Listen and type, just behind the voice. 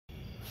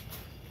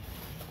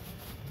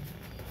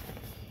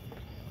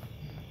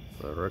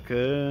It's a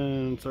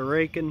raccoon. It's a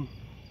raccon.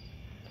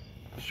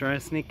 He's trying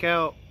to sneak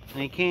out,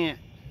 and he can't.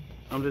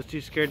 I'm just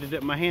too scared to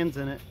dip my hands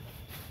in it.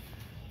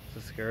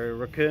 It's a scary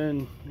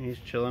raccoon. He's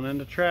chilling in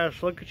the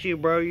trash. Look at you,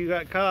 bro. You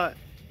got caught.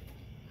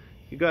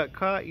 You got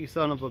caught, you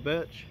son of a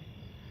bitch.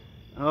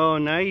 Oh,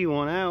 now you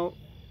want out.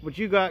 But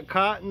you got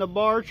caught in the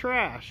bar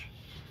trash.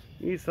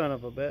 You son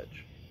of a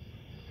bitch.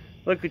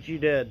 Look what you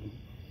did.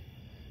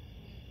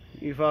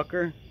 You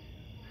fucker.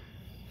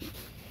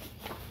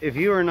 If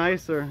you were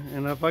nicer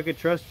and if I could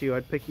trust you,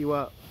 I'd pick you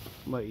up.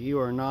 But you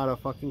are not a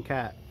fucking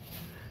cat.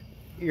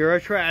 You're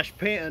a trash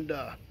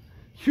panda.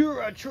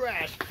 You're a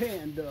trash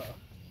panda.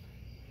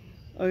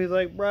 Oh, he's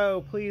like,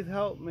 bro, please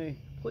help me.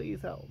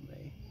 Please help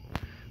me.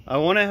 I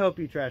want to help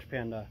you, trash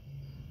panda.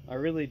 I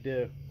really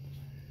do.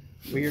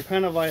 But you're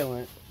kind of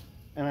violent.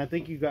 And I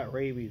think you got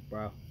rabies,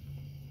 bro.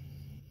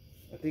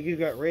 I think you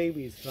got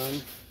rabies,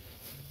 son.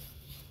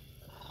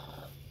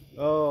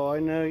 Oh, I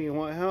know you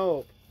want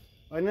help.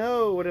 I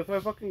know, but if I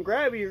fucking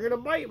grab you, you're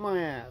gonna bite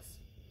my ass.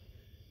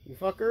 You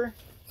fucker.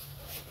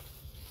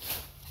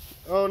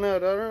 Oh, no,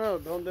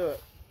 don't do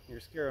it. You're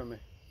scaring me.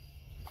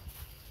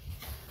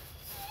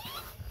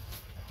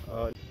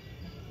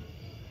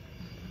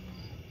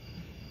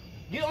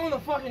 Get on the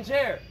fucking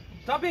chair.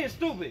 Stop being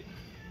stupid.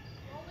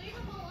 Well, leave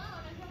him alone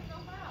and he'll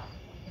jump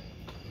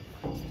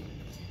out.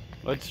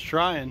 Let's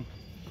trying.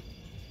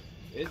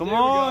 Come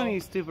on,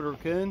 you stupid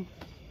raccoon.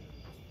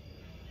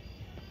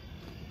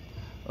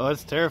 Oh,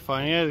 that's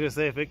terrifying. Yeah, I was gonna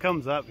say, if it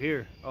comes up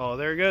here. Oh,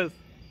 there it goes.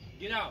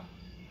 Get out.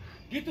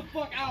 Get the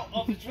fuck out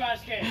of the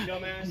trash can,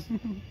 dumbass.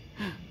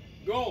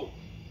 Go.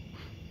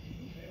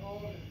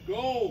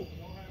 Go.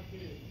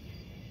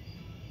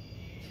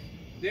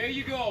 There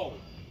you go.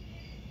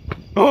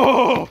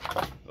 Oh!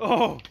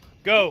 Oh!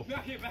 Go!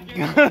 Back here, back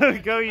here.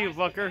 Go, you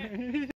fucker.